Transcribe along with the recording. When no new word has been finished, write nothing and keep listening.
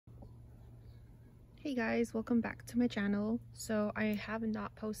Hey guys, welcome back to my channel. So I have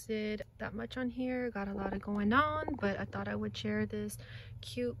not posted that much on here, got a lot of going on, but I thought I would share this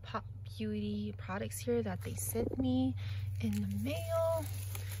cute Pop Beauty products here that they sent me in the mail.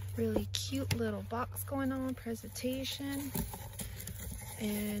 Really cute little box going on, presentation.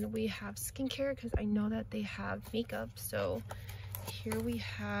 And we have skincare because I know that they have makeup. So here we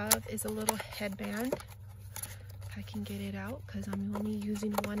have is a little headband. If I can get it out because I'm only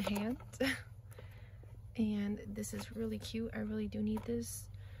using one hand. And this is really cute. I really do need this.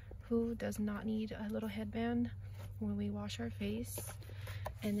 Who does not need a little headband when we wash our face?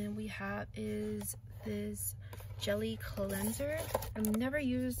 And then we have is this jelly cleanser. I've never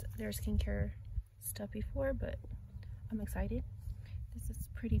used their skincare stuff before, but I'm excited. This is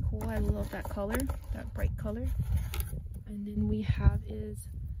pretty cool. I love that color, that bright color. And then we have is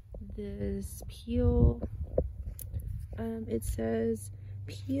this peel. It says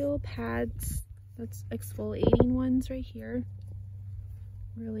peel pads. That's exfoliating ones right here.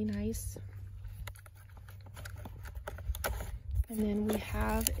 Really nice. And then we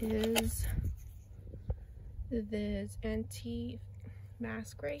have is this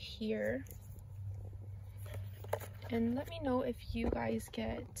anti-mask right here. And let me know if you guys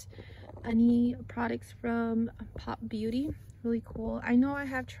get any products from Pop Beauty. Really cool. I know I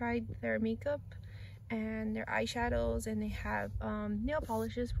have tried their makeup and their eyeshadows, and they have nail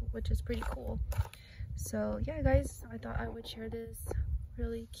polishes, which is pretty cool. So yeah guys, I thought I would share this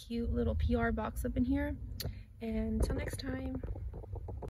really cute little PR box up in here, and until next time.